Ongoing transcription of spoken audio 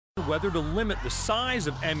whether to limit the size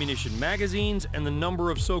of ammunition magazines and the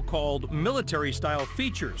number of so-called military-style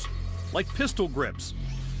features, like pistol grips,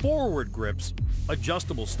 forward grips,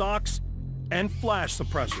 adjustable stocks, and flash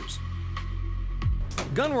suppressors.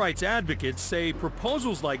 Gun rights advocates say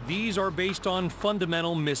proposals like these are based on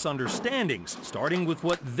fundamental misunderstandings, starting with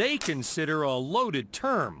what they consider a loaded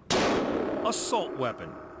term, assault weapon.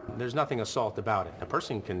 There's nothing assault about it. A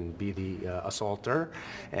person can be the assaulter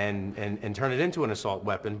and turn it into an assault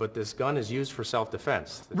weapon, but this gun is used for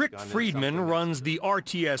self-defense. Rick Friedman runs the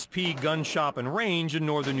RTSP gun shop and range in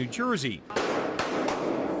northern New Jersey.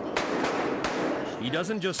 He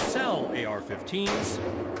doesn't just sell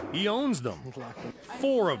AR-15s, he owns them,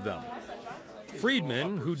 4 of them.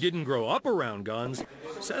 Friedman, who didn't grow up around guns,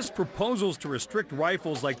 says proposals to restrict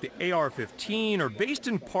rifles like the AR-15 are based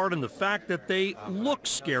in part on the fact that they look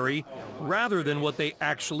scary rather than what they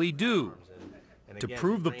actually do. To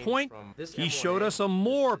prove the point, he showed us a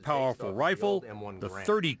more powerful rifle, the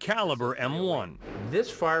 .30 caliber M1.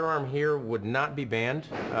 This firearm here would not be banned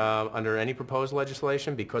under any proposed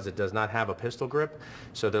legislation because it does not have a pistol grip.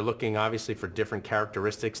 So they're looking obviously for different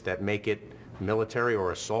characteristics that make it military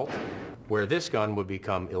or assault, where this gun would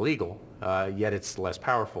become illegal, yet it's less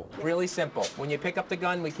powerful. Really simple. When you pick up the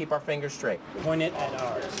gun, we keep our fingers straight. Point it at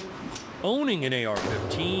ours. Owning an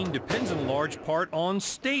AR-15 depends in large part on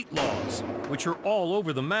state laws, which are all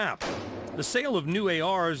over the map. The sale of new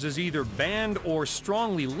ARs is either banned or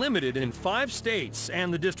strongly limited in 5 states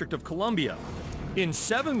and the District of Columbia. In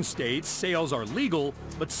 7 states, sales are legal,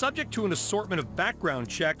 but subject to an assortment of background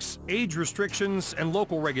checks, age restrictions, and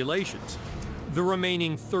local regulations. The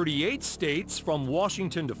remaining 38 states, from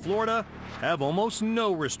Washington to Florida, have almost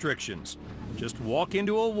no restrictions. Just walk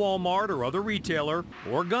into a Walmart or other retailer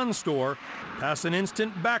or gun store, pass an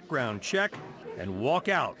instant background check, and walk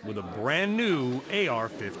out with a brand new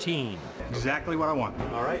AR-15. Exactly what I want.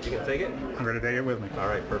 All right, you can take it? I'm ready to take it with me. All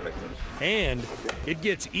right, perfect. And it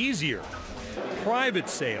gets easier. Private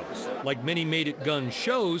sales, like many made-at-gun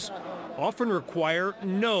shows, often require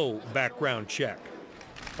no background check.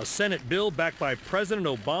 A Senate bill backed by President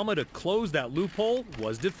Obama to close that loophole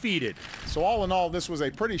was defeated. So all in all, this was a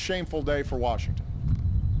pretty shameful day for Washington.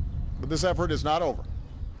 But this effort is not over.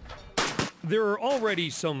 There are already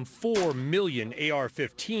some 4 million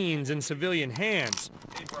AR-15s in civilian hands.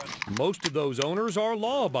 Most of those owners are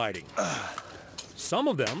law-abiding. Some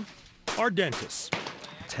of them are dentists.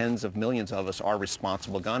 Tens of millions of us are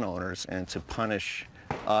responsible gun owners, and to punish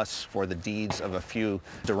us for the deeds of a few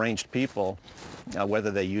deranged people,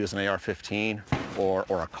 whether they use an AR-15 or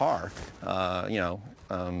a car, I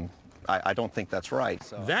don't think that's right.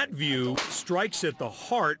 So. That view strikes at the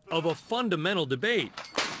heart of a fundamental debate,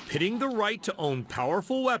 pitting the right to own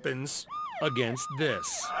powerful weapons against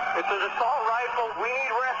this. It's an assault rifle. We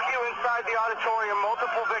need rescue inside the auditorium,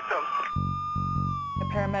 multiple victims. A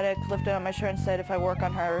paramedic lifted on my shirt and said, if I work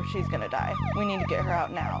on her, she's gonna die. We need to get her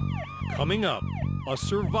out now. Coming up, a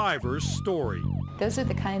survivor's story. Those are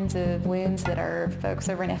the kinds of wounds that our folks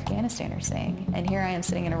over in Afghanistan are seeing. And here I am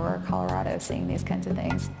sitting in Aurora, Colorado, seeing these kinds of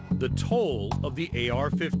things. The toll of the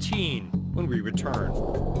AR-15 when we return.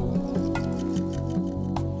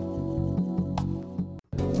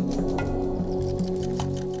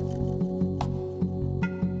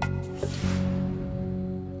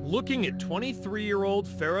 Looking at 23-year-old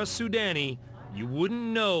Farah Soudani, you wouldn't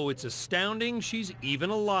know it's astounding she's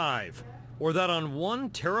even alive, or that on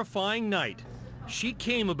one terrifying night, she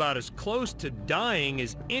came about as close to dying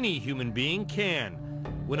as any human being can,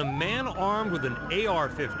 when a man armed with an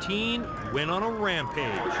AR-15 went on a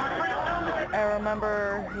rampage. I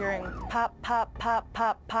remember hearing pop, pop, pop,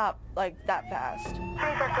 pop, pop, like that fast. 315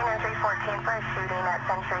 and 314 for a shooting at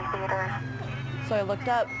Century Theater. So I looked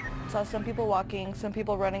up, saw some people walking, some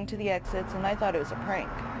people running to the exits, and I thought it was a prank.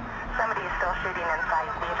 Somebody is still shooting inside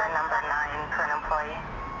theater number 9 for an employee.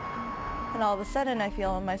 And all of a sudden I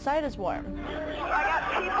feel my side is warm. I got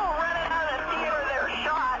people running out of the theater, they're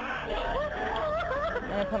shot.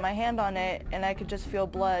 And I put my hand on it, and I could just feel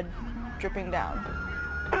blood dripping down.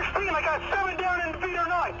 16, I got 7 down in theater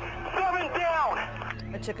 9. 7 down.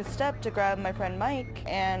 I took a step to grab my friend Mike,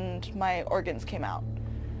 and my organs came out.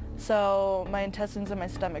 So my intestines and my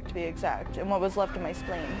stomach, to be exact, and what was left of my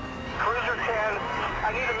spleen. Cruiser 10,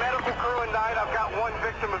 I need a medical crew at 9. I've got 1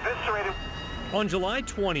 victim eviscerated. On July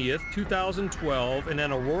 20th, 2012, in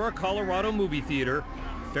an Aurora, Colorado movie theater,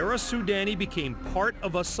 Farah Soudani became part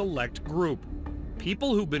of a select group.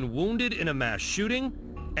 People who've been wounded in a mass shooting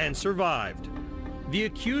and survived. The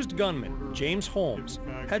accused gunman, James Holmes,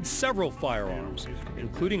 had several firearms,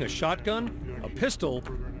 including a shotgun a pistol,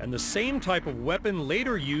 and the same type of weapon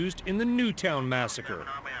later used in the Newtown massacre,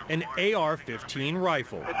 an AR-15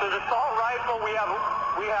 rifle. It's an assault rifle.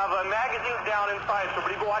 We have magazines down inside, so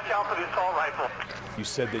everybody watch out for the assault rifle. You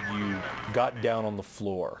said that you got down on the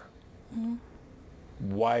floor. Mm-hmm.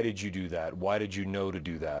 Why did you do that? Why did you know to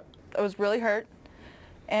do that? I was really hurt,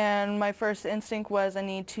 and my first instinct was I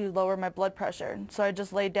need to lower my blood pressure. So I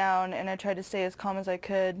just laid down and I tried to stay as calm as I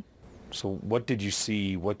could. So what did you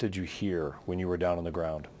see, what did you hear when you were down on the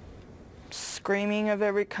ground? Screaming of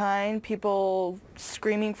every kind, people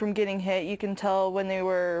screaming from getting hit. You can tell when they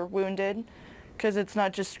were wounded, because it's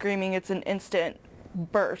not just screaming, it's an instant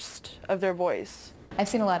burst of their voice. I've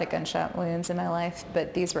seen a lot of gunshot wounds in my life,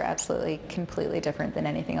 but these were absolutely completely different than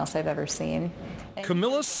anything else I've ever seen.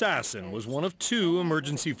 Camilla Sasson was one of 2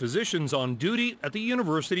 emergency physicians on duty at the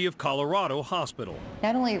University of Colorado Hospital.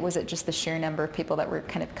 Not only was it just the sheer number of people that were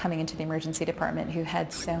kind of coming into the emergency department who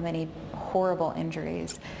had so many horrible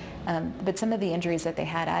injuries, but some of the injuries that they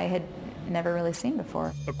had, I had never really seen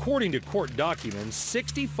before. According to court documents,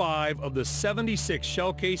 65 of the 76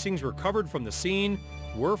 shell casings recovered from the scene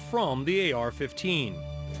were from the AR-15.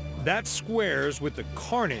 That squares with the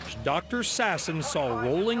carnage Dr. Sasson saw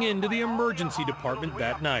rolling into the emergency department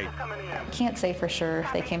that night. Can't say for sure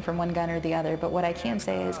if they came from one gun or the other, but what I can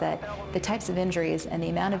say is that the types of injuries and the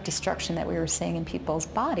amount of destruction that we were seeing in people's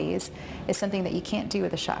bodies is something that you can't do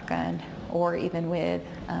with a shotgun or even with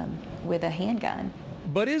a handgun.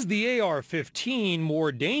 But is the AR-15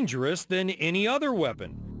 more dangerous than any other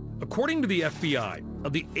weapon? According to the FBI,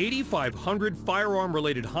 of the 8,500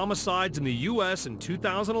 firearm-related homicides in the U.S. in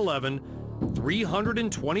 2011,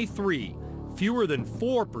 323, fewer than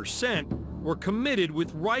 4%, were committed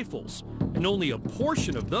with rifles, and only a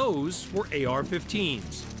portion of those were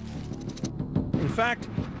AR-15s. In fact,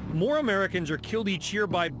 more Americans are killed each year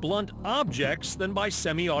by blunt objects than by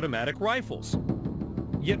semi-automatic rifles.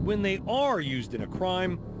 Yet when they are used in a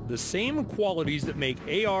crime, the same qualities that make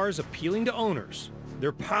ARs appealing to owners,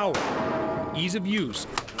 their power, ease of use,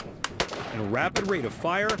 and a rapid rate of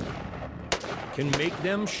fire, can make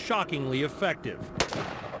them shockingly effective.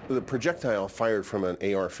 The projectile fired from an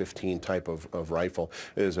AR-15 type of rifle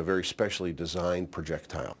is a very specially designed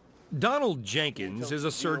projectile. Donald Jenkins is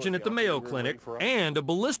a surgeon at the Mayo Clinic and a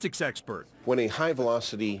ballistics expert. When a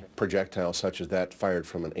high-velocity projectile such as that fired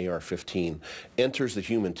from an AR-15 enters the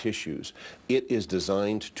human tissues, it is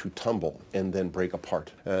designed to tumble and then break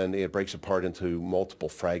apart. And it breaks apart into multiple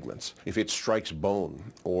fragments. If it strikes bone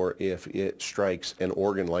or if it strikes an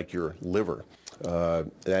organ like your liver,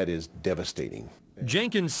 that is devastating.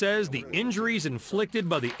 Jenkins says the injuries inflicted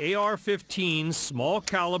by the AR-15's small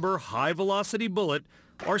caliber, high-velocity bullet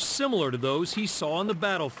are similar to those he saw on the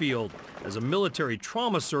battlefield as a military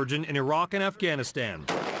trauma surgeon in Iraq and Afghanistan.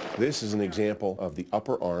 This is an example of the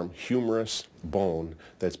upper arm humerus bone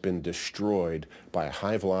that's been destroyed by a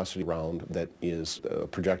high-velocity round that is a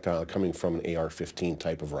projectile coming from an AR-15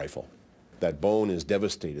 type of rifle. That bone is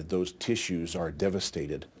devastated. Those tissues are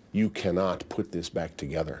devastated. You cannot put this back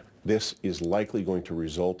together. This is likely going to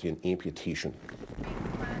result in amputation.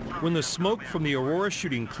 When the smoke from the Aurora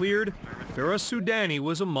shooting cleared, Farah Soudani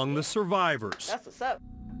was among the survivors. That's what's up.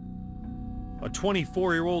 A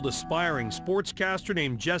 24-year-old aspiring sportscaster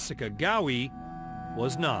named Jessica Gowie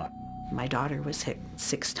was not. My daughter was hit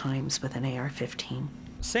 6 times with an AR-15.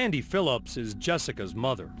 Sandy Phillips is Jessica's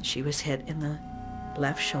mother. She was hit in the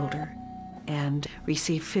left shoulder and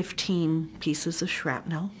received 15 pieces of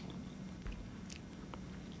shrapnel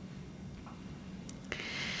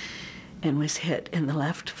and was hit in the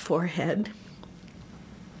left forehead,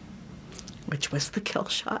 which was the kill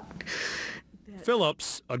shot.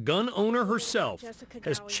 Phillips, a gun owner herself,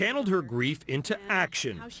 has channeled her grief into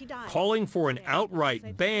action, calling for an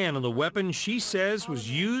outright ban on the weapon she says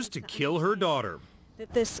was used to kill her daughter.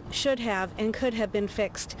 That this should have and could have been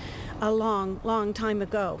fixed a long, long time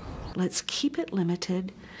ago. Let's keep it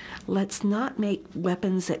limited. Let's not make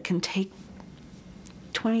weapons that can take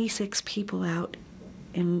 26 people out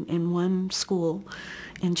in one school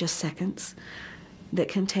in just seconds, that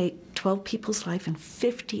can take 12 people's life and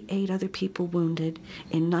 58 other people wounded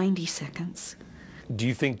in 90 seconds. Do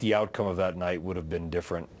you think the outcome of that night would have been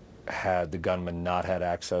different had the gunman not had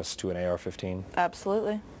access to an AR-15?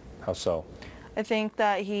 Absolutely. How so? I think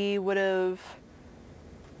that he would have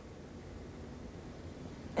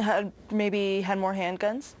maybe had more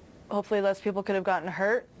handguns. Hopefully less people could have gotten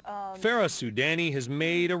hurt. Farah Soudani has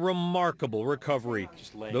made a remarkable recovery,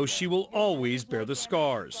 though she will always bear the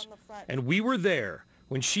scars. And we were there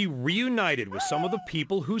when she reunited with some of the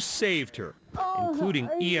people who saved her, including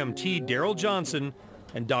EMT Daryl Johnson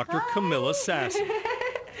and Dr. Camilla Sasson.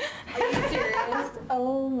 Are you serious?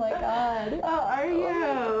 Oh my God. How are you?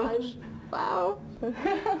 Oh my gosh. Wow.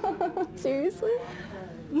 Seriously?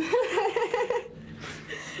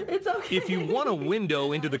 It's okay. If you want a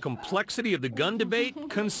window into the complexity of the gun debate,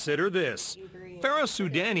 consider this. Farah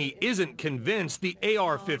Soudani isn't convinced the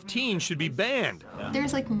AR-15 should be banned.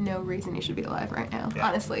 There's like no reason you should be alive right now,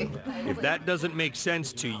 honestly. If that doesn't make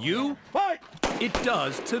sense to you, it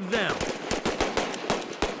does to them.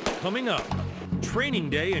 Coming up, training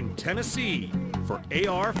day in Tennessee for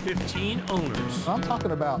AR-15 owners. I'm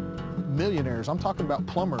talking about millionaires. I'm talking about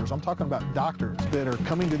plumbers. I'm talking about doctors that are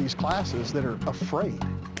coming to these classes that are afraid.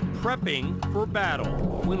 Prepping for battle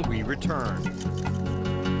when we return.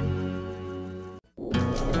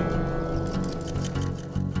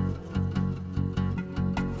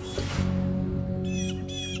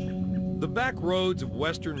 The back roads of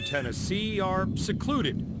western Tennessee are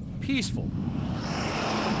secluded, peaceful.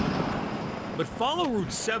 But follow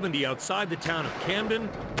Route 70 outside the town of Camden,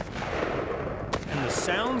 and the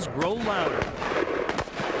sounds grow louder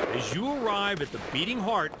as you arrive at the beating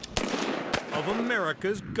heart of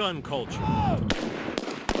America's gun culture.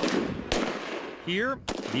 Here,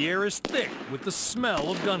 the air is thick with the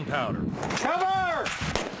smell of gunpowder. Cover!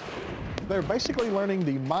 They're basically learning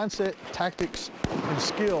the mindset, tactics, and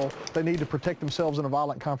skill they need to protect themselves in a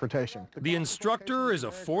violent confrontation. The instructor is a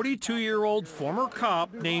 42-year-old former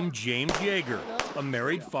cop named James Yeager, a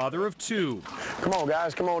married father of 2. Come on,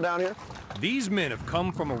 guys, come on down here. These men have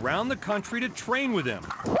come from around the country to train with him.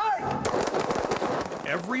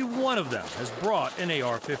 Every one of them has brought an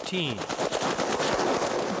AR-15.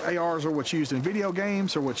 ARs are what's used in video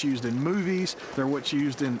games, they're what's used in movies, they're what's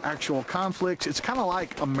used in actual conflicts. It's kind of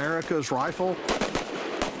like America's rifle.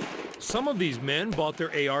 Some of these men bought their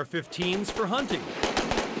AR-15s for hunting.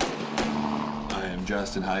 I am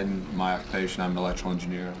Justin Hayden. My occupation, I'm an electrical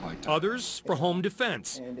engineer. Others for home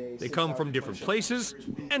defense. They come from different places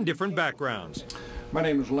and different backgrounds. My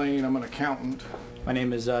name is Lane. I'm an accountant. My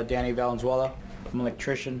name is Danny Valenzuela. I'm an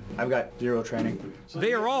electrician. I've got 0 training.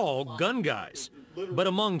 They are all gun guys. But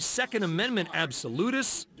among Second Amendment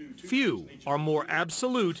absolutists, few are more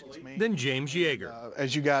absolute than James Yeager.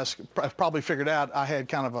 As you guys have probably figured out, I had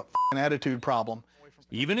kind of an attitude problem.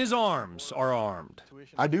 Even his arms are armed.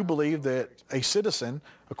 I do believe that a citizen,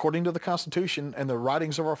 according to the Constitution and the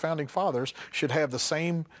writings of our founding fathers, should have the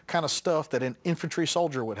same kind of stuff that an infantry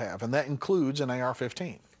soldier would have, and that includes an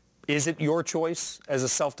AR-15. Is it your choice as a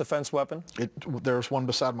self-defense weapon? There's one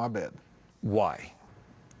beside my bed. Why?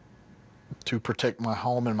 To protect my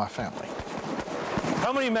home and my family.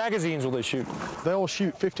 How many magazines will they shoot? They'll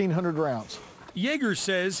shoot 1,500 rounds. Yeager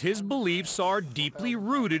says his beliefs are deeply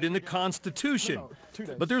rooted in the Constitution,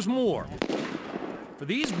 but there's more. For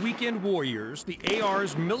these weekend warriors, the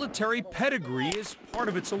AR's military pedigree is part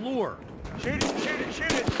of its allure. Shoot it, shoot it,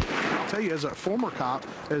 shoot it! I'll tell you, as a former cop,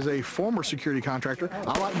 as a former security contractor,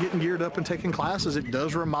 I like getting geared up and taking classes. It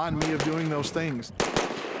does remind me of doing those things.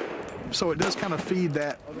 So it does kind of feed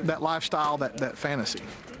that lifestyle, that fantasy.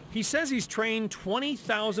 He says he's trained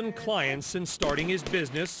 20,000 clients since starting his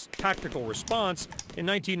business, Tactical Response, in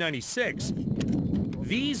 1996.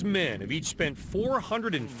 These men have each spent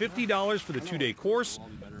 $450 for the 2-day course,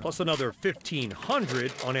 plus another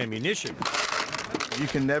 $1,500 on ammunition. You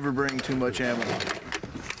can never bring too much ammo.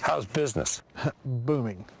 How's business?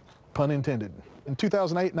 Booming, pun intended. In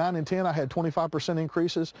 2008, 9, and 10, I had 25%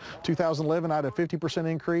 increases. 2011, I had a 50%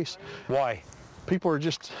 increase. Why? People are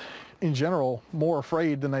just, in general, more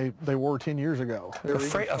afraid than they were 10 years ago.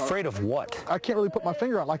 Afraid of what? I can't really put my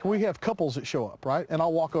finger on it. Like, we have couples that show up, right? And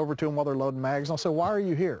I'll walk over to them while they're loading mags, and I'll say, why are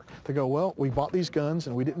you here? They go, well, we bought these guns,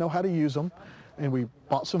 and we didn't know how to use them, and we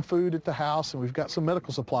bought some food at the house, and we've got some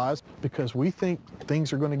medical supplies, because we think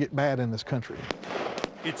things are going to get bad in this country.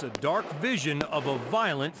 It's a dark vision of a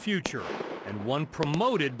violent future, and one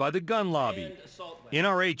promoted by the gun lobby.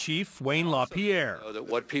 NRA Chief Wayne LaPierre. That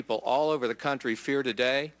what people all over the country fear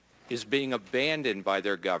today is being abandoned by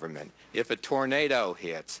their government. If a tornado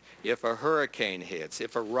hits, if a hurricane hits,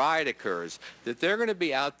 if a riot occurs, that they're going to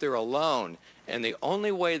be out there alone, and the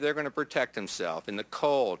only way they're going to protect themselves in the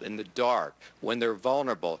cold, in the dark, when they're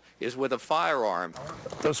vulnerable, is with a firearm.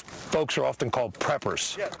 Those folks are often called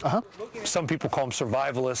preppers. Some people call them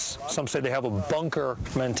survivalists. Some say they have a bunker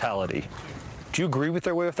mentality. Do you agree with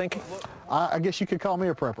their way of thinking? I guess you could call me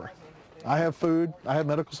a prepper. I have food, I have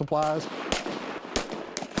medical supplies.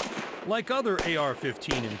 Like other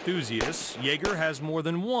AR-15 enthusiasts, Yeager has more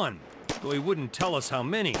than one, though he wouldn't tell us how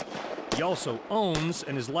many. He also owns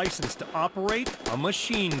and is licensed to operate a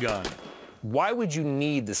machine gun. Why would you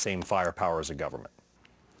need the same firepower as a government?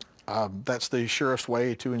 That's the surest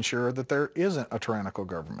way to ensure that there isn't a tyrannical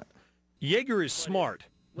government. Yeager is smart,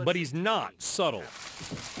 But he's not subtle.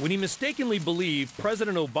 When he mistakenly believed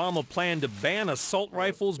President Obama planned to ban assault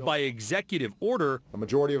rifles by executive order, a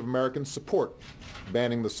majority of Americans support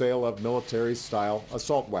banning the sale of military-style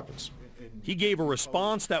assault weapons. He gave a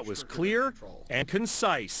response that was clear and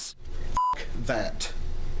concise. That.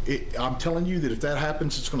 I'm telling you that if that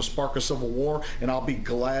happens, it's going to spark a civil war, and I'll be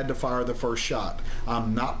glad to fire the first shot.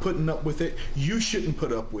 I'm not putting up with it. You shouldn't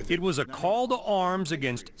put up with it. It was a call to arms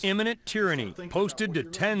against imminent tyranny, posted to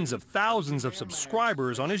tens of thousands of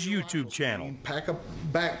subscribers on his YouTube channel. Pack a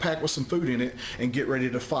backpack with some food in it and get ready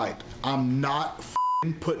to fight. I'm not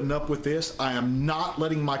putting up with this. I am not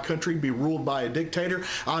letting my country be ruled by a dictator.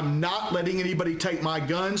 I'm not letting anybody take my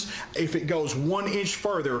guns. If it goes 1 inch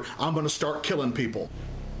further, I'm going to start killing people.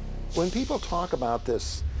 When people talk about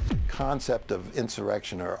this concept of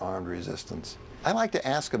insurrection or armed resistance, I like to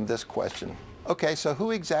ask them this question. Okay, so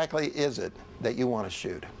who exactly is it that you want to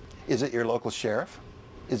shoot? Is it your local sheriff?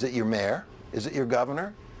 Is it your mayor? Is it your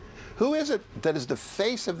governor? Who is it that is the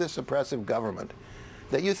face of this oppressive government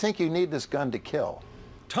that you think you need this gun to kill?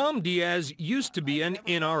 Tom Diaz used to be an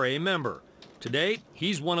NRA member. Today,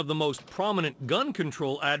 he's one of the most prominent gun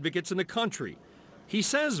control advocates in the country. He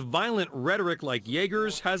says violent rhetoric like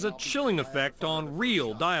Yeager's has a chilling effect on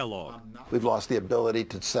real dialogue. We've lost the ability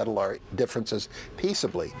to settle our differences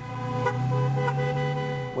peaceably.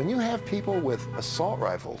 When you have people with assault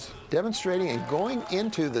rifles demonstrating and going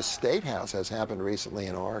into the State House, as happened recently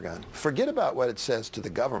in Oregon, forget about what it says to the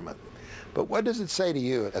government. But what does it say to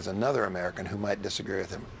you as another American who might disagree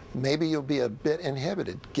with him? Maybe you'll be a bit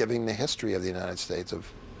inhibited, given the history of the United States of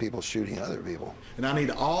people shooting other people. And I need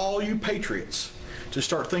all you patriots to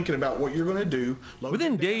start thinking about what you're going to do.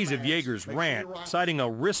 Within days of Yeager's rant, citing a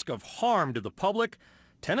risk of harm to the public,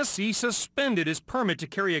 Tennessee suspended his permit to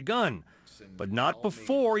carry a gun, but not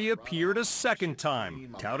before he appeared a second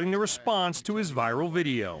time, touting the response to his viral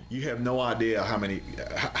video. You have no idea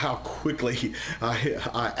how quickly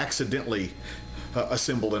I accidentally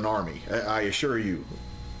assembled an army. I assure you,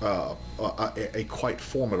 a quite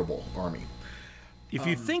formidable army. If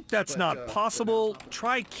you think that's not possible,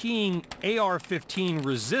 try keying AR-15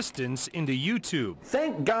 resistance into YouTube.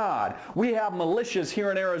 Thank God we have militias here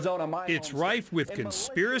in Arizona. It's rife with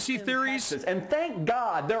conspiracy theories. And thank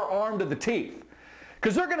God they're armed to the teeth,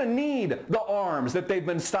 because they're going to need the arms that they've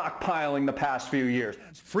been stockpiling the past few years.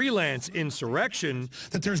 Freelance insurrection.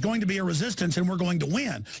 That there's going to be a resistance and we're going to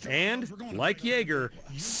win. And, like Yeager,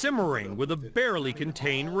 simmering with a barely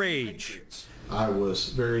contained rage. I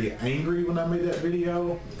was very angry when I made that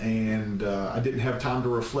video, and I didn't have time to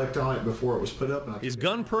reflect on it before it was put up. His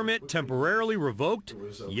gun permit temporarily revoked,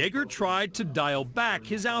 Yeager tried to dial back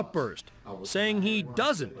his outburst, saying he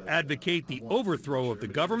doesn't advocate the overthrow of the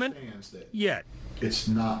government yet. It's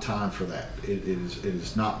not time for that. It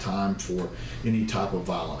is not time for any type of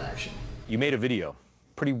violent action. You made a video,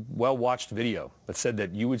 pretty well-watched video, that said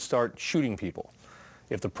that you would start shooting people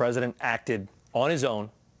if the president acted on his own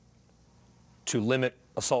to limit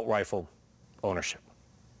assault rifle ownership.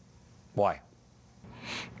 Why?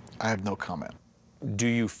 I have no comment. Do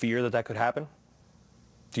you fear that that could happen?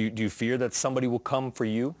 Do you fear that somebody will come for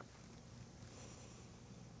you?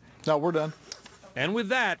 No, we're done. And with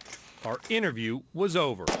that, our interview was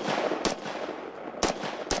over.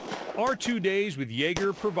 Our 2 days with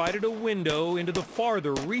Yeager provided a window into the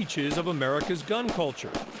farther reaches of America's gun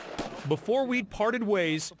culture. Before we'd parted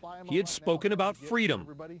ways, he had spoken about freedom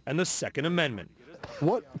and the Second Amendment.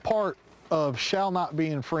 What part of shall not be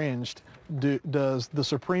infringed does the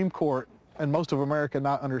Supreme Court and most of America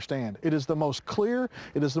not understand? It is the most clear,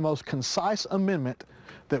 it is the most concise amendment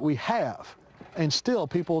that we have. And still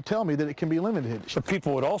people tell me that it can be limited. But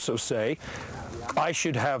people would also say, I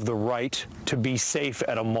should have the right to be safe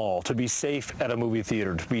at a mall, to be safe at a movie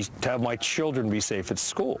theater, to have my children be safe at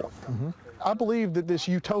school. Mm-hmm. I believe that this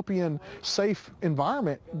utopian, safe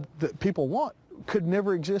environment that people want could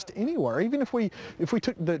never exist anywhere. Even if we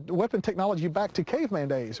took the weapon technology back to caveman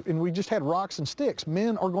days and we just had rocks and sticks,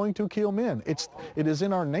 men are going to kill men. It is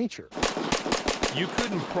in our nature. You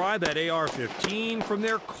couldn't pry that AR-15 from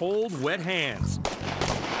their cold, wet hands.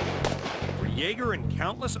 For Yeager and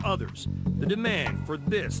countless others, the demand for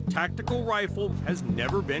this tactical rifle has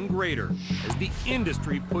never been greater as the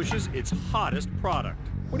industry pushes its hottest product.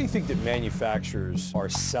 What do you think that manufacturers are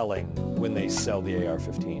selling when they sell the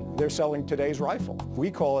AR-15? They're selling today's rifle. We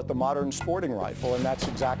call it the modern sporting rifle, and that's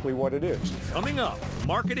exactly what it is. Coming up,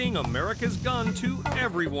 marketing America's gun to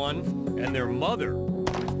everyone and their mother.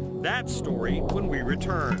 That story when we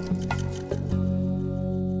return.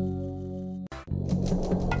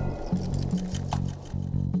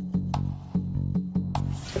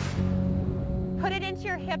 Put it into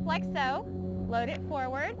your hip like so. Load it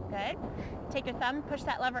forward. Good. Take your thumb, push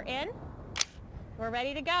that lever in. We're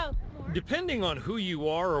ready to go. Depending on who you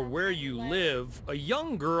are or where you live, a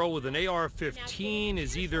young girl with an AR-15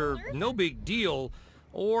 is either no big deal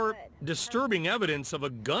or disturbing evidence of a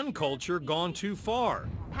gun culture gone too far.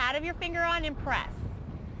 Pad of your finger on and press.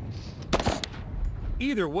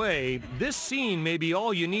 Either way, this scene may be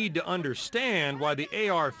all you need to understand why the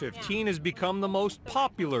AR-15 has become the most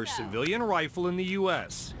popular civilian rifle in the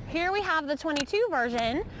U.S. Here we have the 22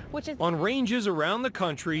 version, which is... On ranges around the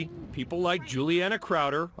country, people like Juliana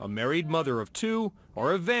Crowder, a married mother of two,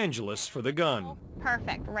 are evangelists for the gun.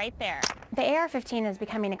 Perfect, right there. The AR-15 is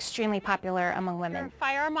becoming extremely popular among women.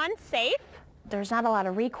 Firearm on safe. There's not a lot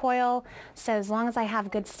of recoil, so as long as I have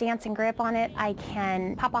good stance and grip on it, I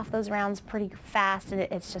can pop off those rounds pretty fast, and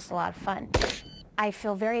it's just a lot of fun. I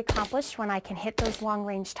feel very accomplished when I can hit those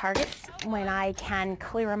long-range targets, when I can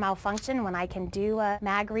clear a malfunction, when I can do a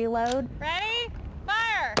mag reload. Ready?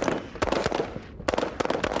 Fire!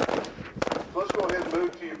 Let's go ahead and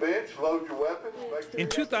move to your bench, load your weapons. In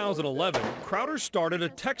 2011, Crowder started a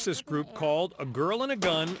Texas group called A Girl and a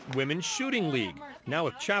Gun Women's Shooting League, now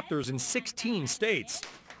with chapters in 16 states.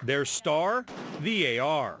 Their star, the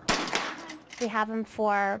AR. We have them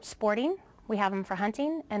for sporting, we have them for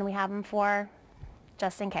hunting, and we have them for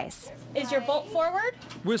just in case. Is your bolt forward?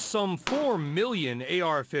 With some 4 million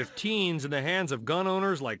AR-15s in the hands of gun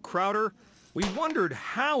owners like Crowder, we wondered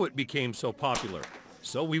how it became so popular.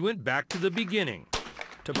 So we went back to the beginning,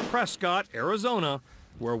 to Prescott, Arizona,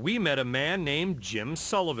 where we met a man named Jim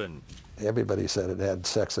Sullivan. Everybody said it had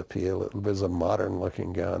sex appeal. It was a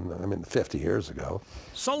modern-looking gun, 50 years ago.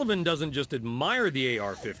 Sullivan doesn't just admire the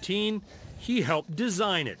AR-15, he helped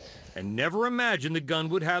design it, and never imagined the gun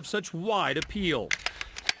would have such wide appeal.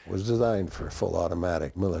 It was designed for full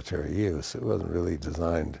automatic military use. It wasn't really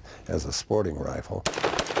designed as a sporting rifle.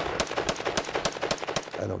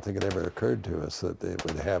 I don't think it ever occurred to us that it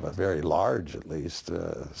would have a very large, at least,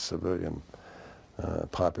 civilian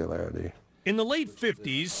popularity. In the late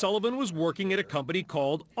 50s, Sullivan was working at a company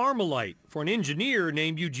called Armalite for an engineer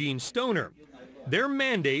named Eugene Stoner. Their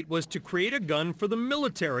mandate was to create a gun for the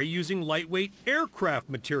military using lightweight aircraft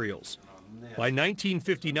materials. By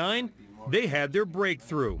 1959, they had their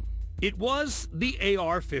breakthrough. It was the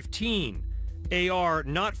AR-15. AR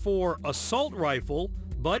not for assault rifle,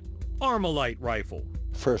 but Armalite rifle.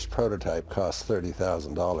 First prototype cost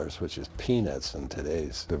 $30,000, which is peanuts in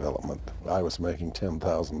today's development. I was making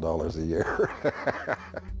 $10,000 a year.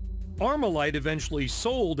 Armalite eventually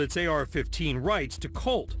sold its AR-15 rights to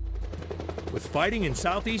Colt. With fighting in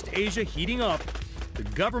Southeast Asia heating up, the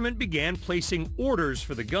government began placing orders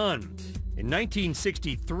for the gun. In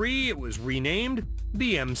 1963, it was renamed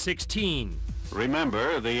the M16.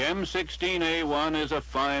 Remember, the M16A1 is a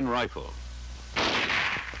fine rifle.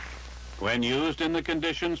 When used in the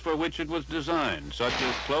conditions for which it was designed, such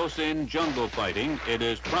as close-in jungle fighting, it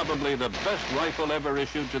is probably the best rifle ever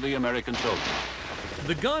issued to the American soldier.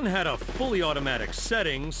 The gun had a fully automatic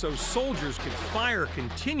setting, so soldiers could fire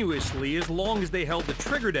continuously as long as they held the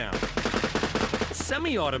trigger down.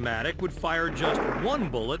 Semi-automatic would fire just one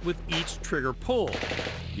bullet with each trigger pull.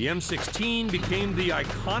 The M16 became the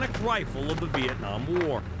iconic rifle of the Vietnam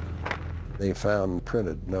War. They found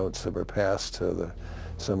printed notes that were passed to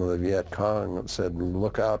some of the Viet Cong that said,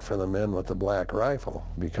 look out for the men with the black rifle,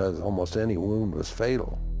 because almost any wound was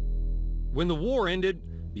fatal. When the war ended,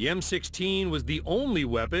 the M16 was the only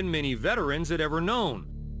weapon many veterans had ever known.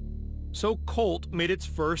 So Colt made its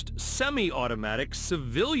first semi-automatic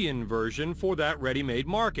civilian version for that ready-made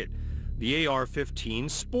market, the AR-15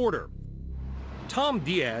 Sporter. Tom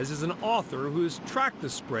Diaz is an author who has tracked the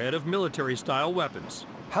spread of military-style weapons.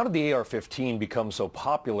 How did the AR-15 become so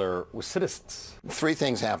popular with citizens? 3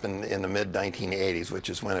 things happened in the mid-1980s, which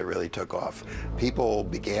is when it really took off. People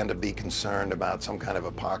began to be concerned about some kind of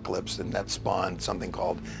apocalypse, and that spawned something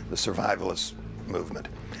called the survivalist movement.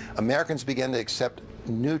 Americans began to accept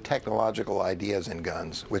new technological ideas in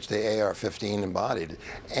guns, which the AR-15 embodied.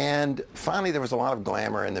 And finally, there was a lot of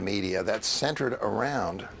glamour in the media that centered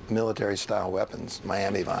around military-style weapons,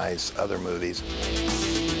 Miami Vice, other movies.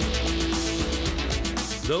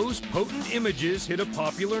 Those potent images hit a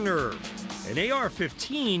popular nerve. An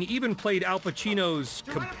AR-15 even played Al Pacino's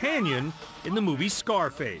companion in the movie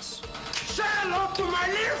Scarface. Say hello to my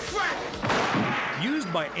little friend!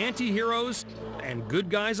 Used by anti-heroes and good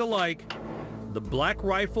guys alike, the black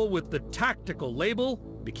rifle with the tactical label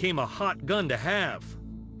became a hot gun to have.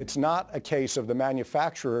 It's not a case of the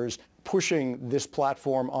manufacturers pushing this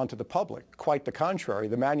platform onto the public. Quite the contrary.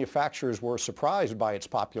 The manufacturers were surprised by its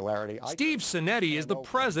popularity. Steve Sinetti is the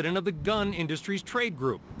president of the gun industry's trade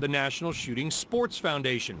group, the National Shooting Sports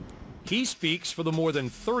Foundation. He speaks for the more than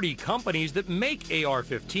 30 companies that make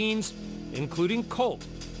AR-15s, including Colt,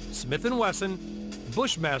 Smith & Wesson,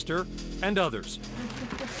 Bushmaster, and others.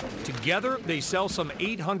 Together, they sell some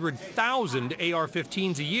 800,000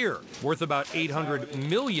 AR-15s a year, worth about $800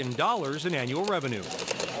 million in annual revenue.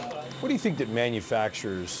 What do you think that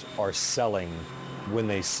manufacturers are selling when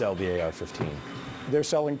they sell the AR-15? They're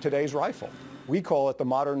selling today's rifle. We call it the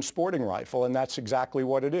modern sporting rifle, and that's exactly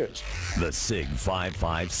what it is. The SIG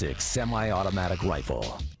 5.56 semi-automatic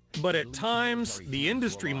rifle. But at times, the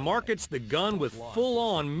industry markets the gun with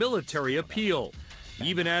full-on military appeal,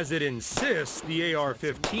 even as it insists the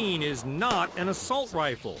AR-15 is not an assault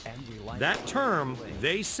rifle. That term,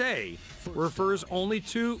 they say, refers only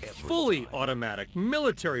to fully automatic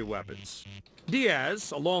military weapons.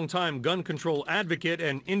 Diaz, a longtime gun control advocate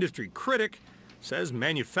and industry critic, says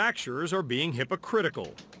manufacturers are being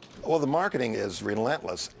hypocritical. Well, the marketing is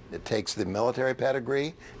relentless. It takes the military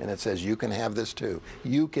pedigree and it says you can have this too.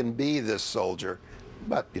 You can be this soldier,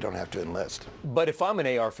 but you don't have to enlist. But if I'm an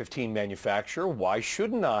AR-15 manufacturer, why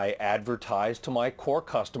shouldn't I advertise to my core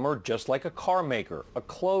customer just like a car maker, a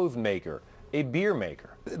clothes maker, a beer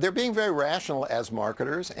maker? They're being very rational as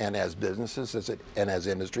marketers and as businesses and as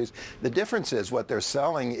industries. The difference is what they're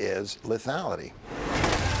selling is lethality.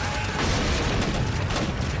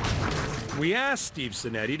 We asked Steve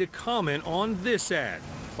Sinetti to comment on this ad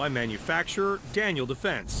by manufacturer Daniel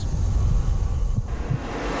Defense.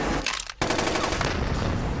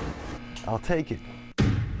 I'll take it.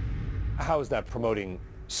 How is that promoting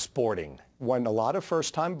sporting? When a lot of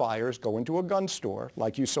first-time buyers go into a gun store,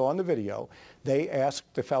 like you saw in the video, they ask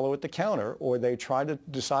the fellow at the counter, or they try to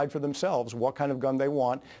decide for themselves what kind of gun they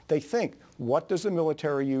want. They think, what does the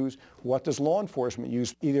military use? What does law enforcement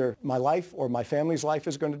use? Either my life or my family's life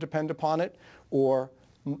is going to depend upon it, or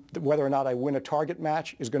whether or not I win a target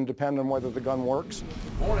match is going to depend on whether the gun works.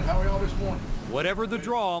 Morning, how are y'all this morning? Whatever the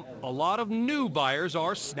draw, a lot of new buyers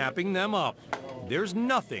are snapping them up. There's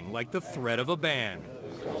nothing like the threat of a ban.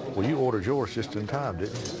 Well, you ordered yours just in time,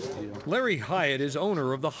 didn't you? Larry Hyatt is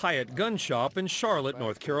owner of the Hyatt Gun Shop in Charlotte,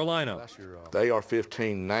 North Carolina. The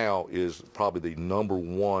AR-15 now is probably the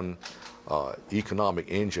 #1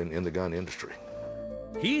 economic engine in the gun industry.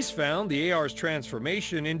 He's found the AR's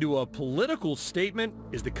transformation into a political statement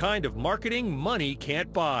is the kind of marketing money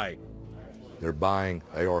can't buy. They're buying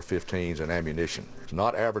AR-15s and ammunition. It's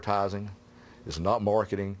not advertising, it's not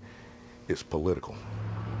marketing, it's political.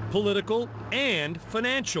 Political and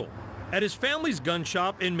financial. At his family's gun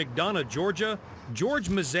shop in McDonough, Georgia, George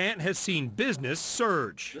Mazant has seen business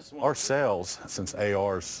surge. Our sales, since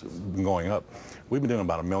AR's been going up, we've been doing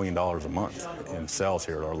about $1 million a month in sales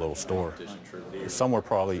here at our little store. Somewhere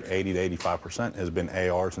probably 80 to 85% has been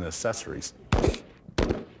ARs and accessories.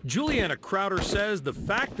 Juliana Crowder says the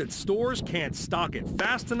fact that stores can't stock it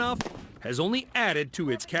fast enough has only added to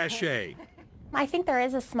its cachet. I think there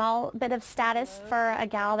is a small bit of status for a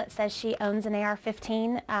gal that says she owns an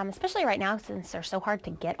AR-15, especially right now since they're so hard to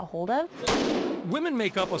get a hold of. Women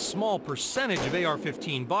make up a small percentage of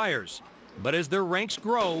AR-15 buyers, but as their ranks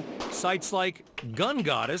grow, sites like Gun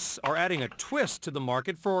Goddess are adding a twist to the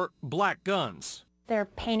market for black guns. They're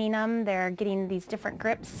painting them, they're getting these different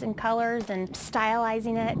grips and colors and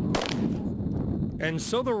stylizing it. And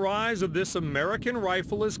so the rise of this American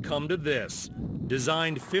rifle has come to this.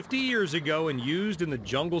 Designed 50 years ago and used in the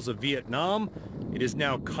jungles of Vietnam, it is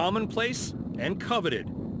now commonplace and coveted.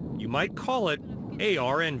 You might call it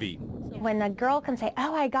AR envy. When a girl can say,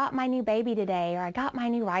 oh, I got my new baby today, or I got my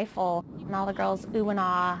new rifle, and all the girls ooh and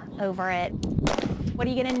ah over it. What are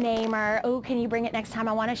you going to name her? Oh, can you bring it next time?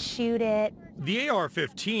 I want to shoot it. The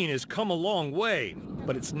AR-15 has come a long way,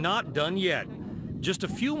 but it's not done yet. Just a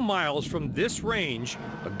few miles from this range,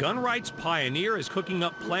 a gun rights pioneer is cooking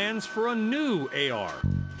up plans for a new AR,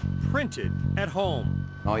 printed at home.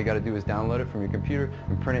 All you got to do is download it from your computer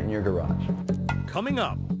and print it in your garage. Coming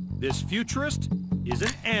up, this futurist is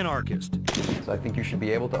an anarchist. So I think you should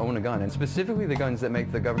be able to own a gun, and specifically the guns that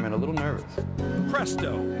make the government a little nervous.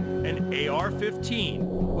 Presto, an AR-15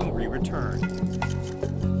 when we return.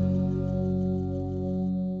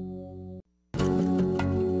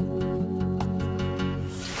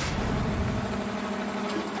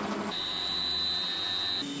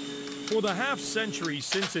 For the half-century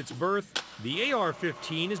since its birth, the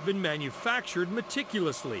AR-15 has been manufactured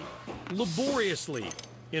meticulously, laboriously,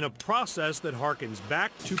 in a process that harkens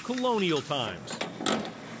back to colonial times.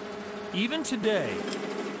 Even today,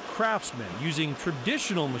 craftsmen using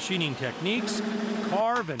traditional machining techniques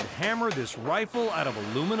carve and hammer this rifle out of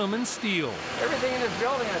aluminum and steel. Everything in this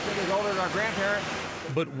building, I think, is older than our grandparents.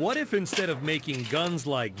 But what if instead of making guns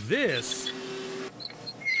like this,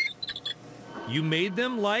 You made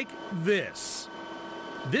them like this.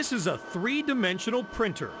 This is a three-dimensional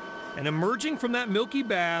printer, and emerging from that milky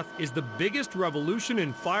bath is the biggest revolution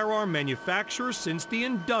in firearm manufacture since the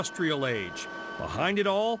industrial age. Behind it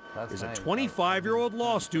all is a 25-year-old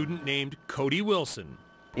law student named Cody Wilson.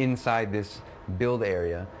 Inside this build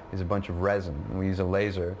area is a bunch of resin, and we use a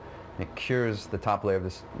laser. And it cures the top layer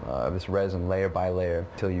of this resin layer by layer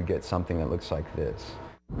until you get something that looks like this.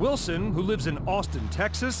 Wilson, who lives in Austin,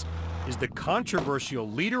 Texas, is the controversial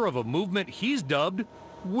leader of a movement he's dubbed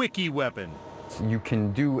Wiki Weapon. You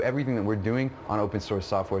can do everything that we're doing on open source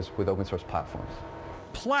softwares with open source platforms.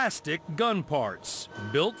 Plastic gun parts,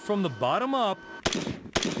 built from the bottom up,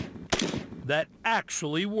 that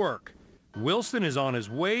actually work. Wilson is on his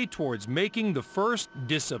way towards making the first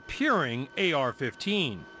disappearing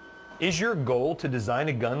AR-15. Is your goal to design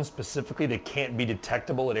a gun specifically that can't be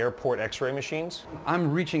detectable at airport x-ray machines?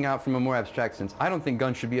 I'm reaching out from a more abstract sense. I don't think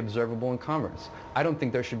guns should be observable in commerce. I don't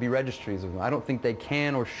think there should be registries of them. I don't think they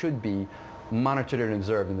can or should be monitored and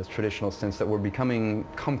observed in this traditional sense that we're becoming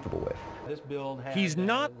comfortable with. He's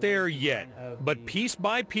not there yet, but piece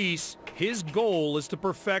by piece, his goal is to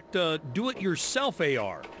perfect a do-it-yourself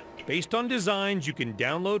AR based on designs you can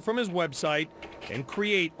download from his website and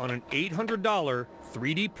create on an $800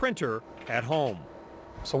 3D printer at home.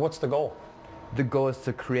 So what's the goal? The goal is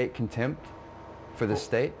to create contempt for the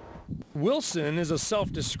state. Wilson is a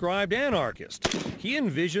self-described anarchist. He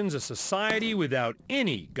envisions a society without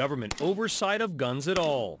any government oversight of guns at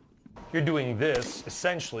all. You're doing this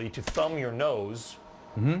essentially to thumb your nose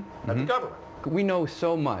at the government. We know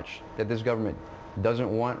so much that this government doesn't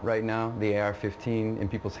want right now the AR-15 in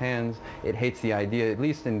people's hands. It hates the idea, at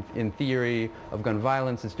least in theory, of gun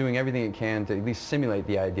violence. It's doing everything it can to at least simulate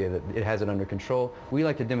the idea that it has it under control. We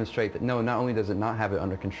like to demonstrate that no, not only does it not have it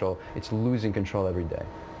under control, it's losing control every day.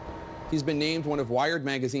 He's been named one of Wired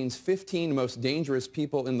magazine's 15 most dangerous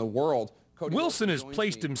people in the world. Wilson has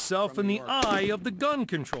placed himself in the eye of the gun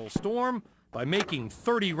control storm by making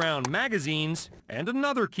 30-round magazines and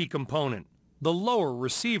another key component, the lower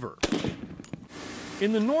receiver.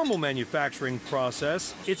 In the normal manufacturing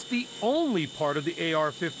process, it's the only part of the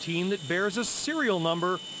AR-15 that bears a serial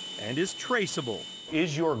number and is traceable.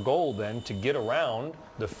 Is your goal then to get around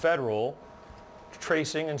the federal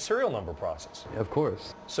tracing and serial number process? Of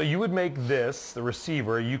course. So you would make this, the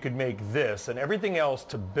receiver, you could make this, and everything else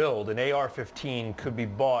to build an AR-15 could be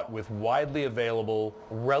bought with widely available,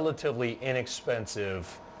 relatively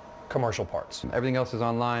inexpensive commercial parts. Everything else is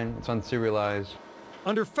online, it's unserialized.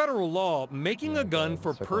 Under federal law, making a gun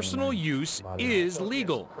for personal use is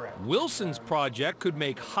legal. Wilson's project could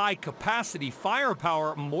make high-capacity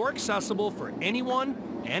firepower more accessible for anyone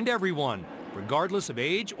and everyone, regardless of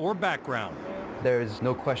age or background. There is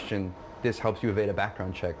no question this helps you evade a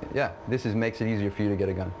background check. Yeah, this makes it easier for you to get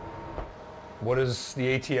a gun. What does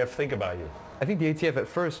the ATF think about you? I think the ATF at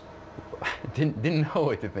first didn't know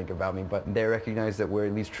what to think about me, but they recognize that we're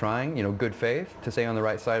at least trying, good faith, to stay on the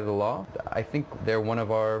right side of the law. I think they're one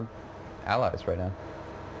of our allies right now.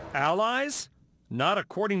 Allies? Not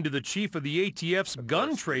according to the chief of the ATF's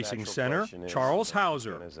gun tracing center, Charles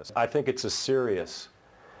Hauser. I think it's a serious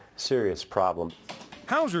problem.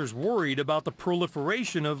 Hauser's worried about the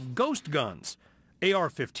proliferation of ghost guns,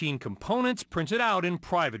 AR-15 components printed out in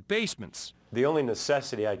private basements. The only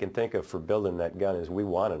necessity I can think of for building that gun is we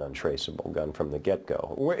want an untraceable gun from the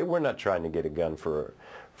get-go. We're not trying to get a gun for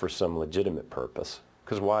some legitimate purpose,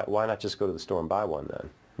 because why not just go to the store and buy one then?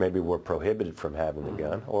 Maybe we're prohibited from having the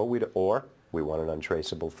gun, or we want an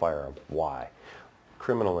untraceable firearm. Why?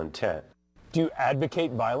 Criminal intent. Do you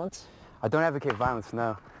advocate violence? I don't advocate violence,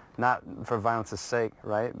 no. Not for violence's sake,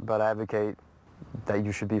 right? But I advocate that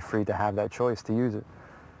you should be free to have that choice to use it.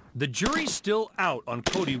 The jury's still out on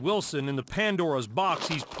Cody Wilson and the Pandora's box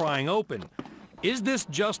he's prying open. Is this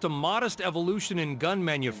just a modest evolution in gun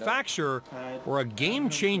manufacture or a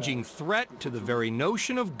game-changing threat to the very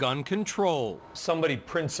notion of gun control? Somebody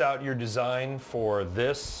prints out your design for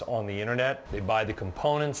this on the internet, they buy the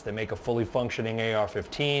components, they make a fully functioning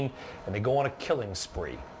AR-15, and they go on a killing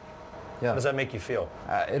spree. Yeah. How does that make you feel?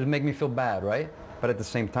 It'll make me feel bad, right? But at the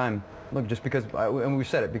same time, look, just because, and we've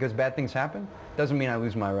said it, because bad things happen, doesn't mean I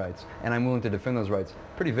lose my rights. And I'm willing to defend those rights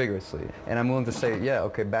pretty vigorously. And I'm willing to say, yeah,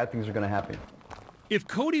 okay, bad things are going to happen. If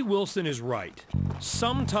Cody Wilson is right,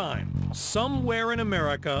 sometime, somewhere in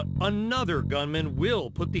America, another gunman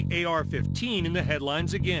will put the AR-15 in the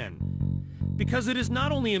headlines again. Because it is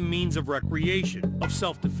not only a means of recreation, of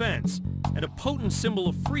self-defense, and a potent symbol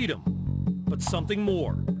of freedom, but something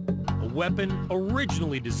more. A weapon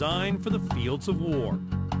originally designed for the fields of war.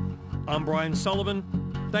 I'm Brian Sullivan.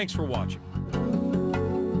 Thanks for watching.